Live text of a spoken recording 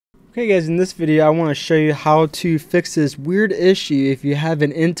Okay guys, in this video I want to show you how to fix this weird issue if you have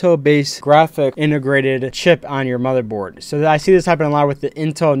an Intel based graphic integrated chip on your motherboard. So I see this happen a lot with the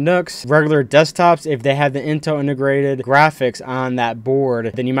Intel NUCs, regular desktops. If they have the Intel integrated graphics on that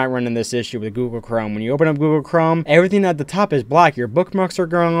board, then you might run into this issue with Google Chrome. When you open up Google Chrome, everything at the top is black. Your bookmarks are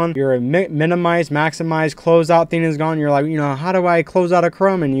gone, your minimize, maximize, close out thing is gone. You're like, how do I close out of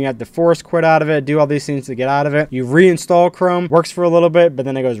Chrome? And you have to force quit out of it, do all these things to get out of it. You reinstall Chrome, works for a little bit, but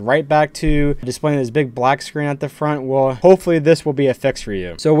then it goes right back to displaying this big black screen at the front. Well, hopefully this will be a fix for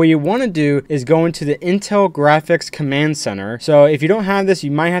you. So what you want to do is go into the Intel Graphics Command Center. So if you don't have this,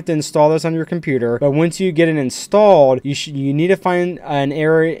 you might have to install this on your computer, but once you get it installed, you need to find an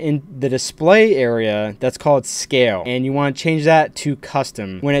area in the display area that's called scale, and you want to change that to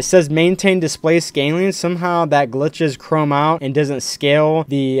custom. When it says maintain display scaling, somehow that glitches Chrome out and doesn't scale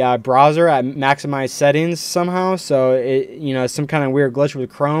the browser at maximized settings somehow. So it's some kind of weird glitch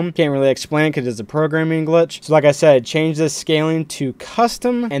with Chrome. Can't really explain it because it's a programming glitch. So like I said, change this scaling to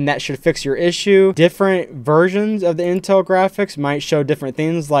custom and that should fix your issue. Different versions of the Intel graphics might show different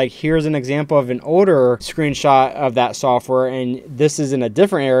things. Like here's an example of an older screenshot of that software, and this is in a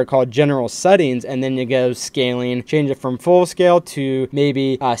different area called general settings, and then you go scaling, change it from full scale to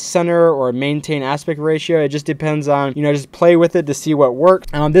maybe center or maintain aspect ratio. It just depends on, just play with it to see what works.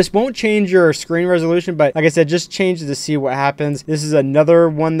 This won't change your screen resolution, but like I said, just change it to see what happens. This is another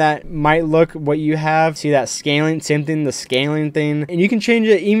one that might look what you have. See that scaling, same thing, the scaling thing, and you can change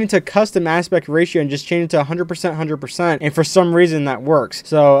it even to custom aspect ratio and just change it to 100%, and for some reason that works.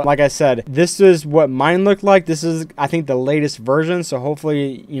 So like I said, this is what mine looked like. This is, I think, the latest version, so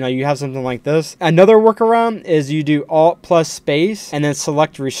hopefully you have something like this. Another workaround is you do Alt plus space and then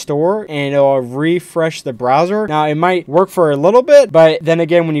select restore, and it'll refresh the browser. Now it might work for a little bit, but then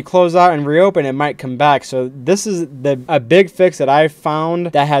again, when you close out and reopen, it might come back. So this is a big fix that I've found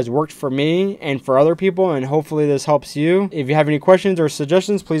that has worked for me and for other people, and hopefully this helps you. If you have any questions or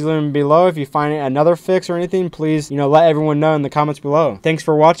suggestions, please leave them below. If you find another fix or anything, please let everyone know in the comments below. Thanks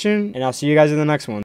for watching, and I'll see you guys in the next one.